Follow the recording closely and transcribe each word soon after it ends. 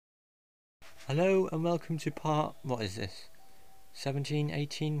Hello and welcome to part, what is this, 17,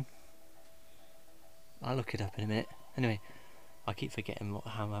 18? I'll look it up in a minute. Anyway, I keep forgetting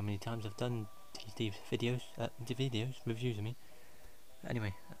how many times I've done these videos, reviews I mean.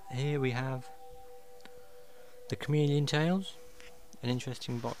 Anyway, here we have the Kamilion Tales, an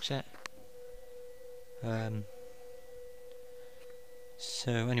interesting box set. So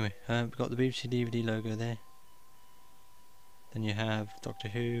anyway, we've got the BBC DVD logo there. Then you have Doctor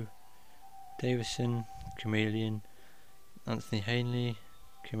Who, Davison, Kamilion, Anthony Hanley,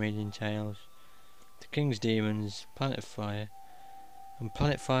 Kamilion Tales, The King's Demons, Planet of Fire, and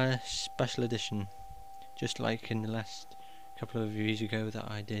Planet Fire Special Edition, just like in the last couple of reviews ago that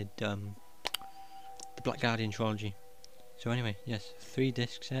I did the Black Guardian trilogy. So anyway, yes,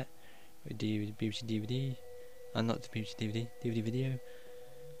 3-disc set with BBC DVD, and not the BBC DVD, DVD video.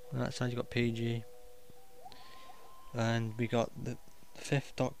 On that side you got PG, and we got the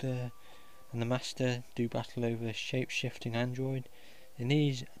 5th Doctor and the Master do battle over a shape-shifting android in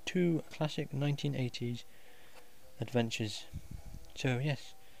these two classic 1980s adventures. So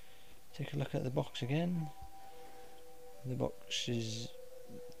yes, take a look at the box again. The box is,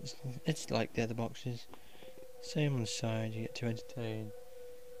 it's like the other boxes, same on the side. You get to entertain,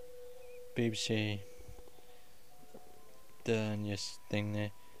 BBC, done your thing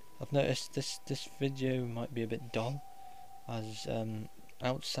there. I've noticed this video might be a bit dull, as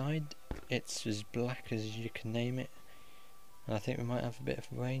outside it's as black as you can name it, and I think we might have a bit of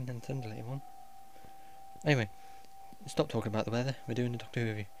rain and thunder later on. Anyway, stop talking about the weather, we're doing the Doctor Who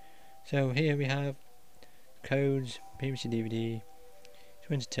review. So here we have codes, BBC DVD,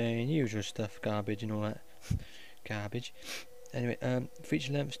 to entertain, usual stuff, garbage and all that. Garbage. Anyway,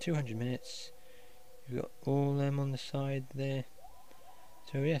 feature length 200 minutes. You've got all them on the side there.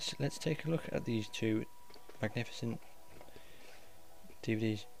 So yes, let's take a look at these two magnificent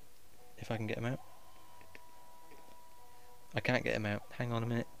DVDs, if I can get them out. I can't get them out, hang on a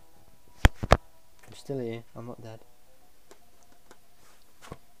minute. I'm still here, I'm not dead.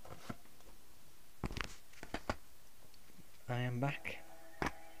 I am back.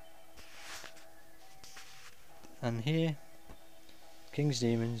 And here, King's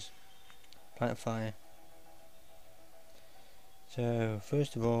Demons, Planet of Fire. So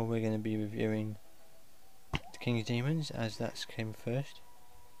first of all we're going to be reviewing the King's Demons, as that came first.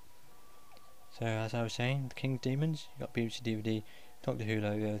 So as I was saying, the King's Demons, you got BBC DVD, Doctor Who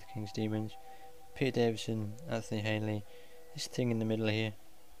logo, the King's Demons, Peter Davison, Anthony Hanley, this thing in the middle here,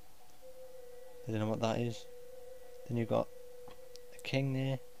 I don't know what that is. Then you've got the King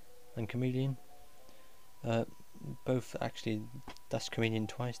there and Kamelion, both actually, that's Kamelion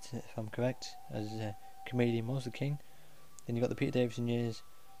twice if I'm correct, as Kamelion was the King. Then you've got the Peter Davison years,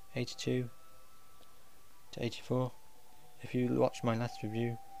 82 to 84. If you watched my last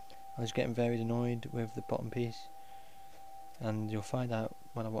review, I was getting very annoyed with the bottom piece, and you'll find out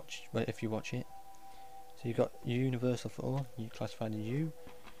when if you watch it. So you've got Universal for all, you classified as U.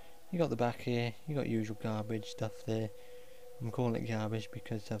 You got the back here, you got usual garbage stuff there. I'm calling it garbage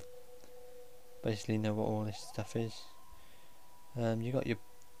because I've basically know what all this stuff is. You got your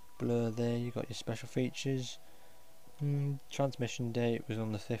blur there, you got your special features. Transmission date was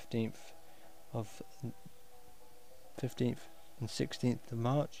on the 15th and 16th of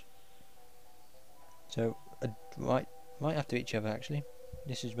March. So right after each other actually.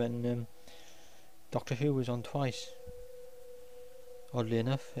 This is when Doctor Who was on twice. Oddly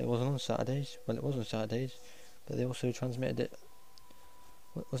enough, it wasn't on Saturdays. Well, it was on Saturdays, but they also transmitted it.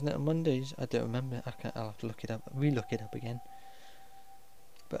 Wasn't it on Mondays? I don't remember. I'll have to look it up. Re-look it up again.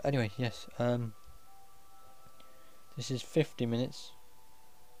 But anyway, yes. This is 50 minutes.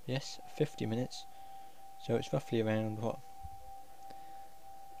 Yes, 50 minutes. So it's roughly around what?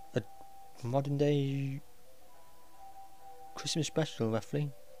 A modern day Christmas special,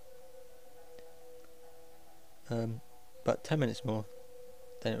 roughly. But 10 minutes more,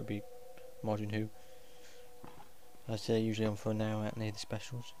 then it would be Modern Who, as they're usually on for an hour out near the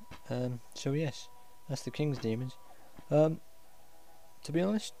specials. So yes, that's the King's Demons. To be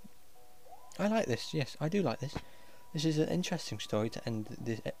honest, I like this. Yes, I do like this. This is an interesting story to end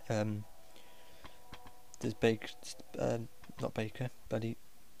this. This not Baker, Buddy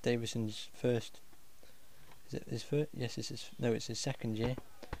Davison's first. Is it his first? Yes, it's his second year.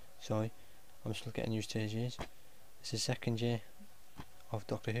 Sorry, I'm still getting used to his years. It's his second year of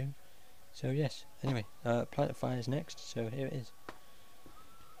Doctor Who. So yes. Anyway, Planet of Fire is next. So here it is.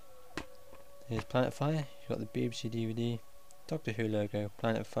 Here's Planet of Fire. You've got the BBC DVD, Doctor Who logo,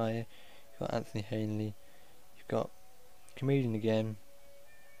 Planet of Fire. You've got Anthony Hanley. You've got Kamelion again.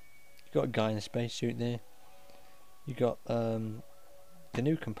 You've got a guy in a spacesuit there. You got the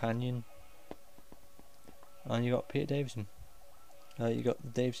new companion, and you got Peter Davison. You got the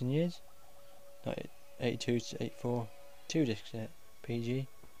Davison years, 82 to 84, 2 discs set, PG.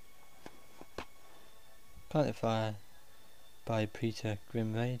 Planet of Fire by Peter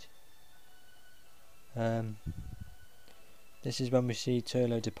Grimraid. This is when we see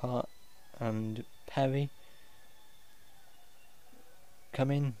Turlo depart and Perry come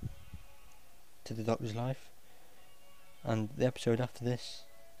in to the Doctor's life, and the episode after this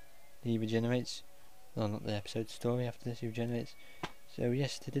he regenerates. No, not the episode, story after this he regenerates. So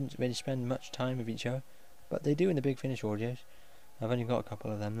yes, they didn't really spend much time with each other, but they do in the Big Finish audios. I've only got a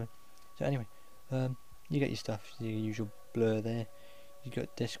couple of them though. So anyway, you get your stuff, your usual blur there. You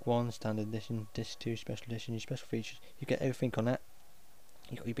got disc 1, standard edition, disc 2, special edition, your special features. You get everything on that.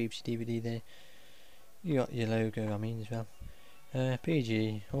 You got your BBC DVD there. You got your logo, I mean, as well.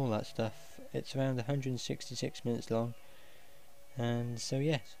 PG, all that stuff. It's around 166 minutes long. And so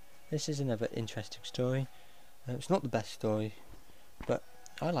yes, this is another interesting story. It's not the best story, but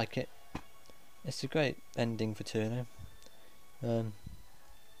I like it. It's a great ending for Turner.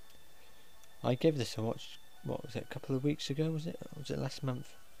 I gave this a watch, what was it, a couple of weeks ago, was it? Or was it last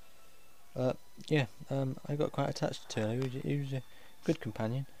month? I got quite attached to Turner. He was a good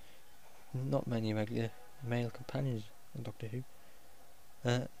companion. Not many regular male companions on Doctor Who.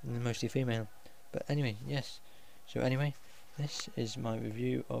 Mostly female. But anyway, yes. So anyway, this is my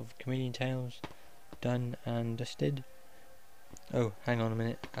review of Kamelion Tales, done and dusted. Oh, hang on a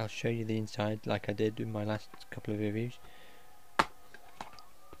minute, I'll show you the inside like I did in my last couple of reviews.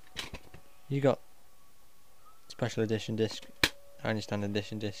 You got special edition disc and your standard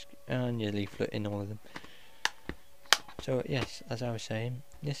edition disc and your leaflet in all of them. So yes, as I was saying,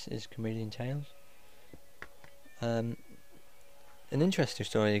 this is Kamelion Tales. An interesting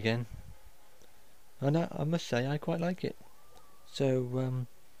story again, and I must say I quite like it. So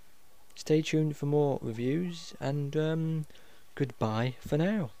stay tuned for more reviews, and goodbye for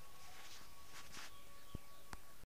now.